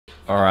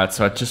Alright,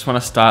 so I just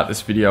want to start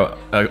this video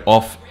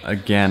off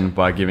again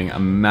by giving a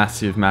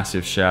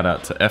massive shout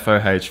out to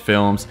FOH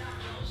Films.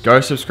 Go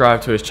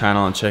subscribe to his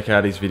channel and check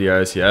out his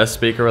videos. He has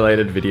speaker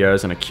related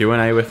videos and a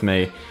Q&A with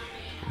me.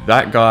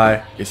 That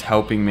guy is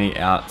helping me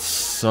out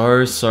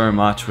so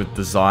much with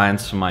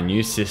designs for my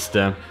new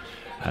system.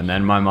 And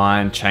then my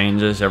mind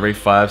changes every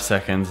 5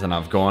 seconds and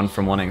I've gone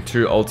from wanting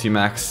two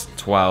Ultimax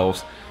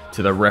 12s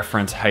to the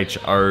reference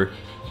HO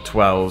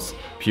 12s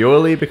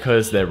purely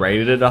because they're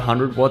rated at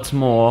 100 watts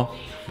more.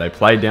 They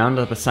play down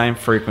to the same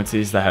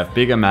frequencies, they have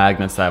bigger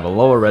magnets, they have a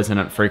lower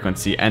resonant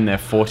frequency, and they're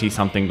 $40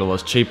 something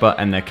cheaper,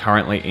 and they're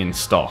currently in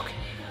stock.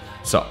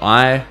 So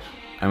I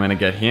am going to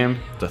get him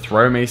to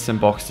throw me some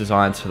box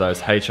designs for those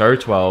HO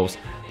 12s,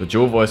 the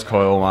dual voice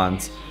coil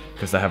ones,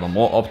 because they have a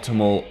more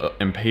optimal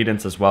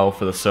impedance as well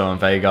for the Sir and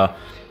Vega,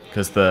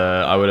 because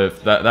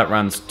that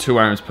runs 2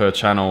 ohms per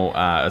channel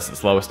as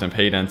its lowest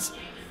impedance.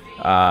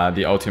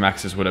 The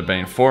Ultimaxes would have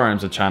been 4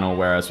 ohms a channel,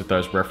 whereas with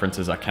those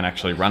references I can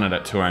actually run it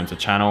at 2 ohms a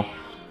channel,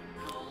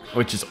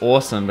 which is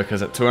awesome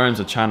because at 2 ohms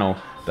a channel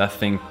that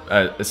thing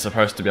is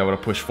supposed to be able to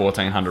push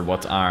 1400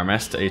 watts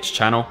RMS to each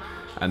channel,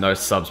 and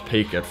those subs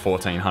peak at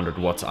 1400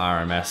 watts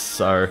RMS,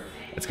 so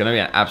it's going to be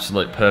an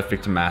absolute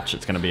perfect match.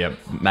 It's going to be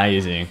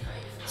amazing.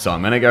 So I'm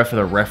going to go for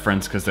the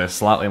reference because they're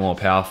slightly more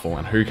powerful,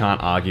 and who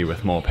can't argue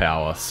with more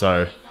power.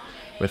 So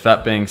with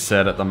that being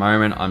said, at the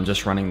moment I'm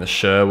just running the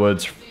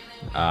Sherwoods,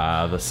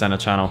 the center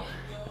channel,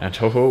 and the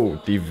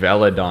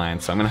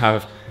Velodyne. So I'm going to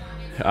have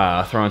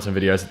throw in some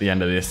videos at the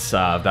end of this,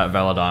 that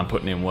Velodyne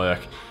putting in work.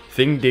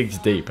 Thing digs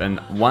deep, and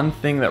one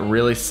thing that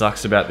really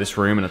sucks about this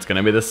room, and it's going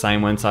to be the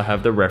same once I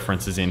have the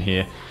references in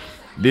here,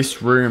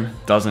 this room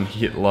doesn't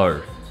hit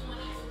low.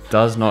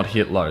 Does not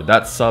hit low.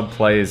 That sub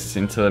plays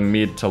into the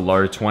mid to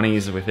low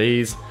 20s with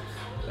ease.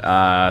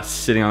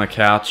 Sitting on the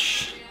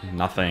couch,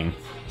 nothing.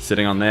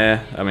 Sitting on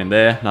there,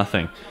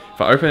 nothing.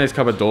 If I open these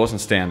cupboard doors and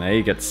stand there,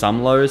 you get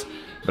some lows,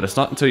 but it's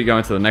not until you go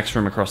into the next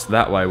room across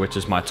that way, which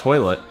is my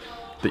toilet,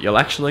 that you'll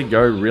actually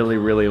go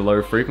really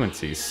low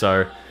frequencies.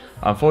 So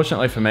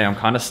unfortunately for me, I'm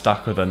kind of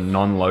stuck with a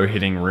non-low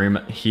hitting room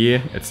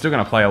here. It's still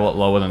going to play a lot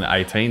lower than the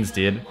 18s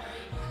did,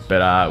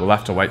 but we'll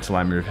have to wait till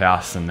I move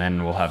house and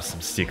then we'll have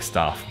some sick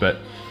stuff. But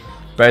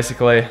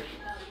basically,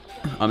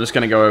 I'm just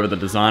going to go over the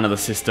design of the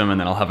system, and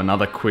then I'll have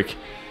another quick,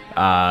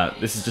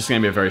 this is just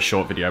going to be a very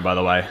short video by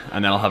the way,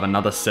 and then I'll have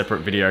another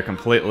separate video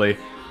completely,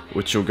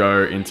 which will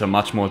go into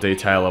much more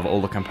detail of all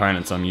the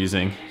components I'm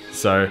using.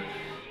 So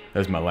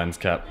there's my lens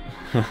cap.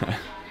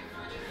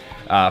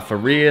 For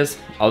rears,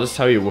 I'll just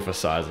tell you woofer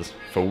sizes.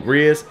 For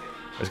rears,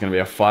 there's going to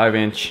be a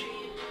 5-inch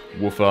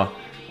woofer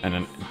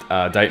and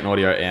a Dayton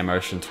Audio Air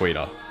Motion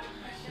tweeter.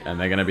 And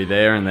they're going to be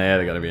there and there.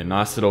 They're going to be a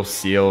nice little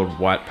sealed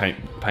white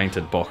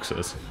painted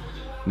boxes.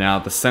 Now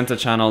the center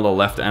channel, the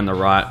left and the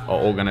right, are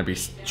all going to be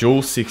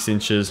dual 6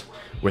 inches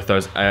with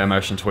those Air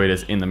Motion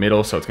tweeters in the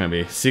middle. So it's going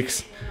to be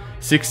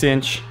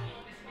 6-inch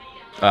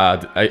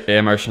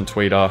Air Motion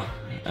tweeter,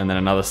 and then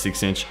another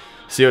 6-inch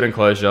sealed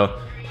enclosure.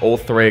 All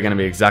three are going to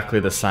be exactly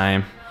the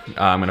same.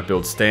 I'm going to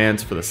build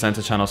stands for the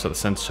center channel, so the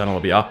center channel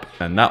will be up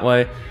and that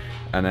way,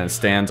 and then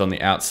stands on the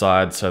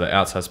outside, so the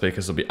outside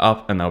speakers will be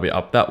up and they'll be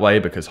up that way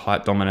because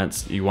height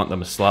dominance, you want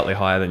them slightly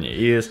higher than your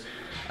ears.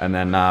 And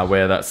then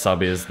where that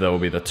sub is, there will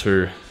be the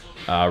 2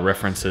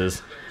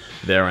 references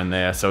there and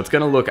there. So it's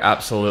going to look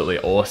absolutely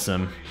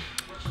awesome.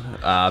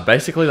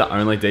 Basically the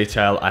only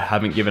detail I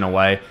haven't given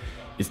away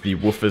is the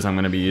woofers I'm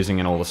going to be using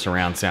in all the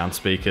surround sound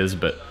speakers,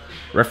 but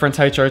reference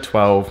HO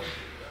 12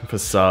 for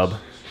sub,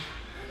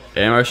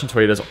 Air Motion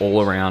tweeters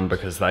all around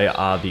because they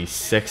are the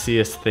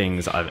sexiest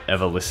things I've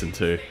ever listened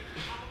to.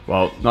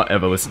 Well, not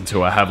ever listened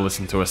to, I have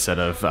listened to a set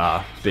of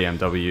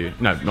BMW,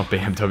 no, not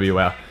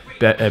BMW,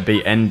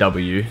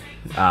 BNW,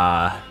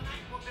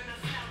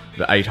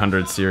 the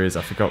 800 series,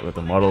 I forgot what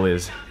the model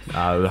is.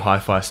 The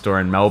hi-fi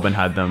store in Melbourne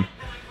had them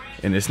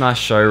in this nice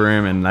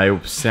showroom and they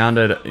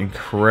sounded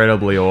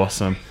incredibly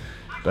awesome.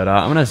 But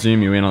I'm going to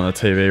zoom you in on the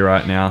TV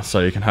right now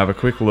so you can have a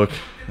quick look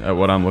at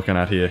what I'm looking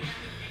at here.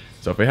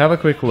 So if we have a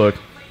quick look,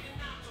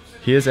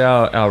 here's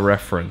our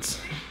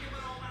reference.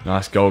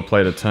 Nice gold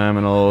plated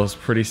terminals,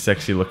 pretty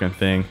sexy looking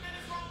thing.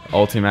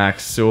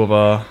 Ultimax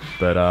silver,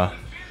 but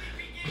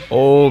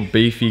all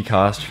beefy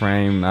cast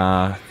frame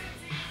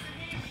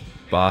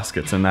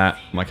baskets and that.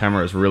 My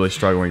camera is really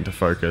struggling to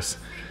focus.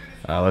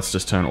 Let's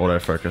just turn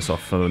autofocus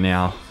off for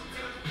now.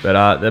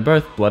 But they're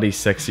both bloody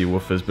sexy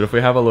woofers. But if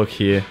we have a look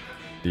here,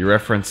 the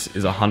reference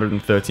is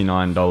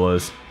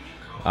 $139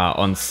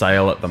 on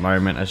sale at the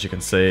moment, as you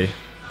can see.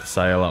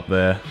 Sale up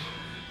there,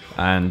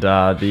 and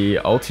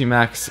the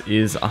Ultimax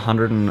is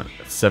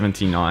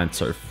 $179,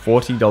 so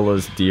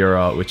 $40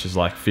 dearer, which is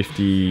like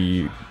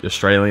 50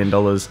 Australian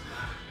dollars,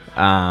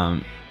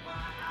 and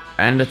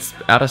it's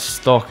out of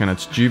stock and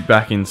it's due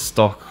back in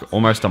stock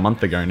almost a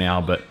month ago now,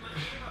 but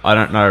I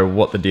don't know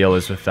what the deal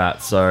is with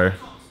that, so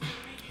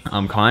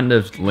I'm kind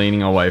of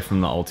leaning away from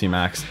the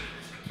Ultimax.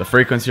 The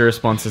frequency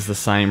response is the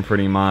same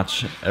pretty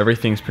much,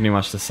 everything's pretty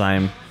much the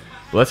same.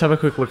 But let's have a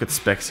quick look at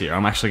specs here.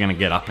 I'm actually going to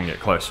get up and get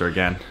closer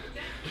again.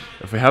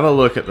 If we have a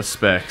look at the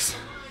specs,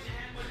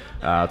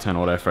 I'll turn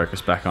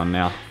autofocus back on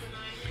now.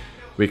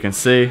 We can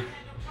see,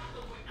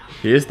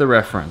 here's the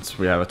reference.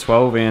 We have a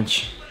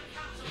 12-inch,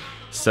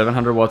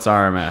 700 watts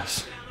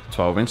RMS,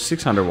 12-inch,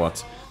 600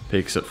 watts,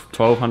 peaks at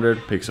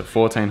 1200, peaks at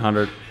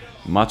 1400.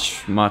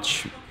 Much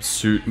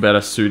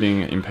better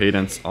suiting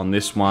impedance on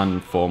this one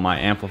for my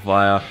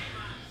amplifier.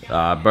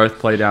 Both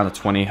play down to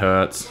 20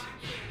 hertz.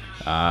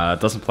 It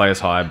doesn't play as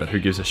high, but who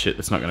gives a shit?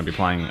 It's not going to be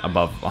playing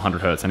above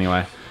 100 hertz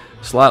anyway.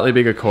 Slightly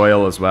bigger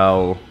coil as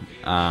well.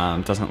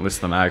 Doesn't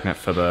list the magnet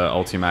for the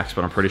Ultimax,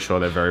 but I'm pretty sure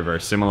they're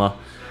very similar.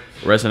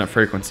 Resonant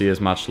frequency is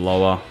much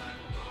lower,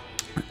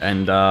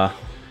 and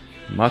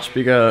much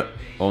bigger,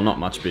 well, not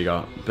much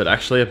bigger, but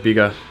actually a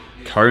bigger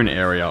cone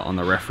area on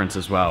the reference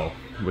as well,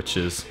 which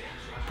is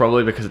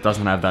probably because it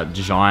doesn't have that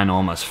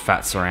ginormous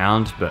fat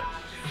surround. But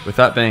with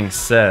that being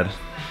said,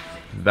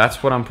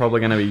 that's what I'm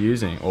probably going to be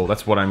using, or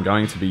that's what I'm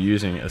going to be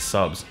using as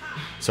subs.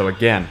 So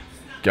again,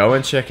 go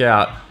and check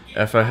out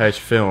FOH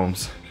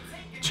Films.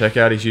 Check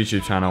out his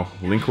YouTube channel.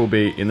 Link will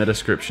be in the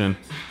description.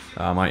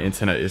 My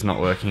internet is not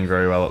working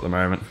very well at the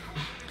moment.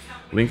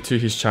 Link to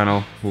his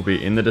channel will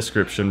be in the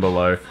description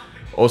below.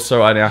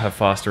 Also, I now have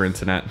faster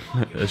internet,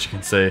 as you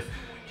can see. It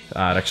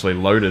actually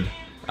loaded,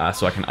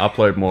 so I can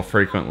upload more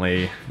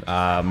frequently.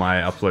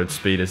 My upload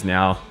speed is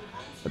now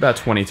about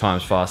 20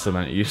 times faster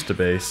than it used to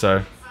be.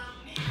 So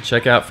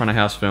check out Front of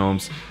House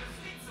Films.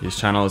 His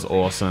channel is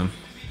awesome.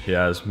 He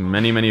has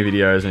many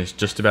videos, and he's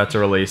just about to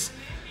release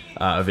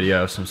a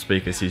video of some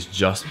speakers he's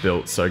just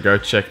built. So go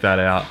check that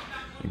out.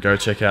 And go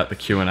check out the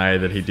Q&A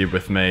that he did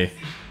with me.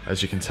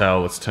 As you can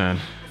tell, let's turn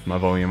my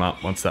volume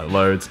up once that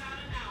loads.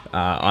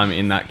 I'm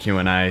in that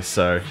Q&A,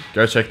 so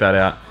go check that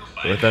out.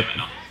 With that,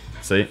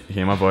 see,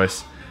 hear my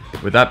voice.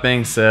 With that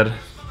being said,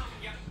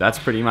 that's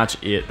pretty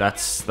much it.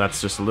 That's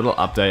just a little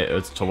update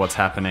as to what's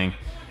happening.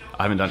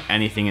 I haven't done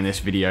anything in this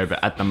video,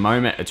 but at the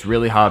moment it's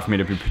really hard for me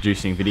to be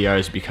producing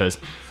videos because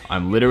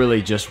I'm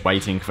literally just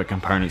waiting for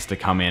components to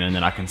come in, and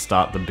then I can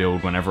start the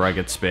build whenever I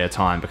get spare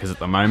time, because at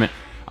the moment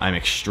I'm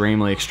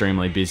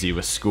extremely busy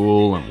with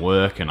school and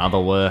work and other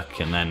work,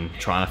 and then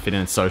trying to fit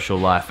in social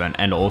life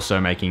and also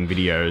making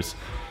videos.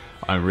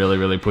 I'm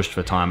really pushed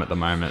for time at the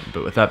moment.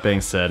 But with that being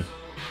said,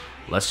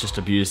 let's just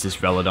abuse this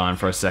Velodyne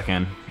for a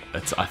second.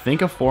 It's, I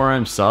think, a 4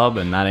 ohm sub,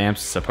 and that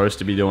amp's supposed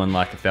to be doing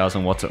like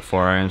 1000 watts at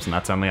 4 ohms, and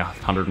that's only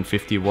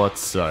 150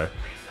 watts. So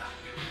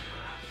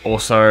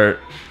also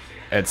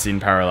it's in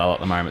parallel at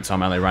the moment, so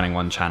I'm only running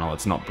one channel.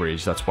 It's not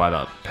bridged. That's why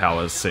the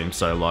powers seem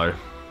so low.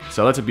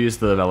 So let's abuse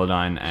the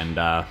Velodyne,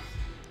 and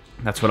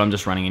that's what I'm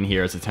just running in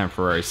here as a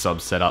temporary sub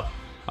setup.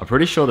 I'm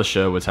pretty sure the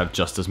Sherwoods have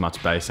just as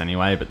much bass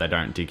anyway, but they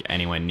don't dig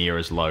anywhere near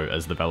as low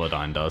as the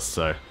Velodyne does.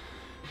 So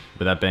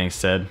with that being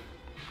said,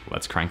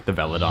 let's crank the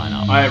Velodyne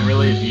up. I am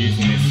really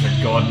abusing this,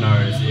 so God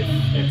knows if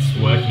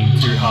it's working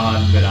too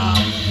hard, but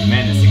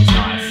man, this thing's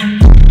nice.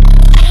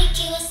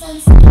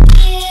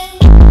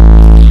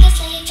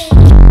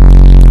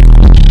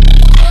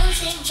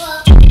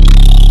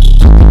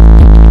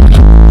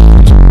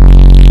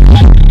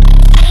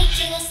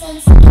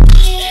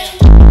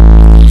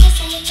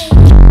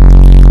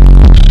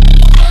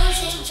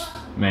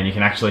 Man, you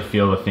can actually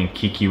feel the thing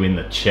kick you in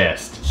the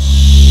chest.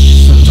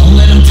 So don't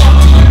let him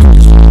talk to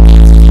you.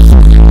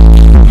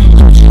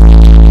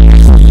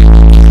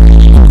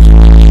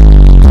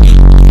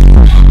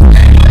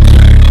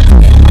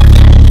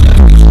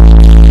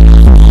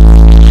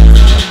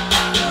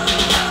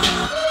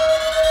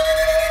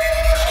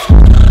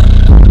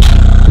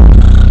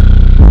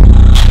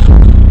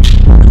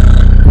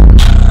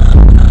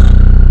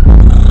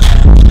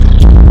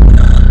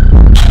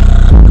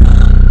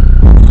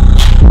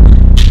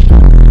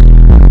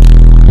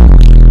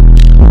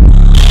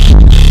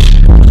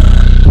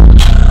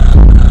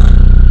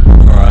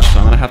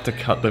 To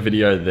cut the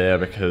video there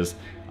because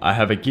I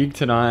have a gig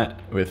tonight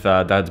with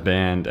Dad's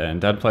band,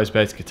 and Dad plays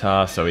bass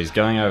guitar, so he's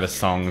going over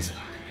songs,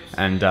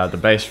 and the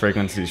bass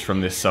frequencies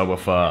from this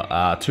subwoofer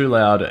are too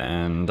loud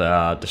and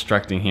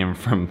distracting him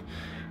from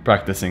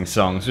practicing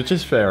songs, which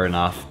is fair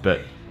enough, but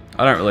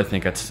I don't really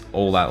think it's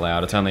all that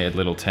loud. It's only a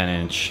little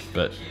 10-inch,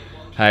 but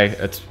hey,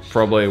 it's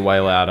probably way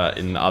louder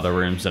in the other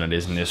rooms than it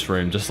is in this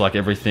room. Just like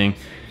everything,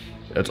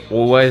 it's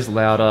always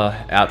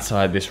louder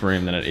outside this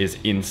room than it is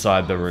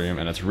inside the room,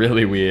 and it's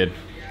really weird.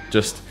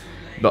 Just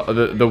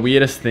the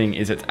weirdest thing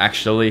is it's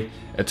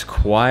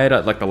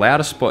quieter. Like the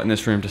loudest spot in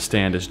this room to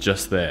stand is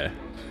just there.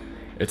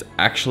 It's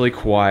actually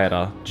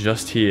quieter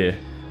just here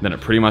than it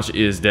pretty much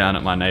is down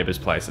at my neighbor's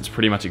place. It's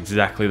pretty much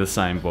exactly the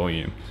same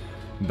volume.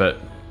 But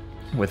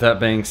with that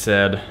being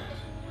said,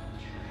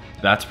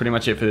 that's pretty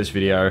much it for this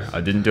video.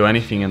 I didn't do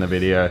anything in the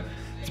video.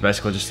 It's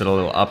basically just a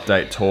little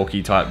update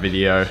talky type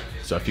video.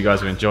 So if you guys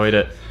have enjoyed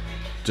it,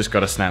 just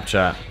got a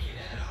Snapchat.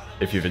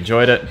 If you've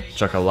enjoyed it,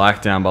 chuck a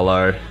like down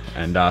below,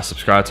 and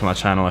subscribe to my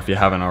channel if you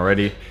haven't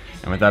already.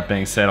 And with that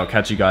being said, I'll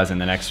catch you guys in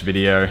the next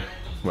video,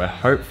 where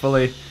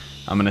hopefully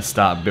I'm going to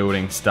start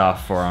building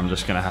stuff, or I'm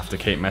just going to have to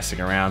keep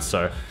messing around.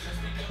 So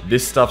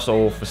this stuff's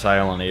all for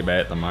sale on eBay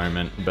at the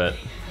moment, but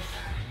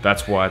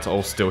that's why it's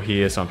all still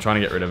here, so I'm trying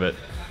to get rid of it.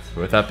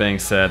 But with that being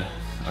said,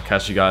 I'll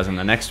catch you guys in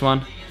the next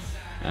one.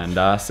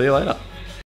 and see you later.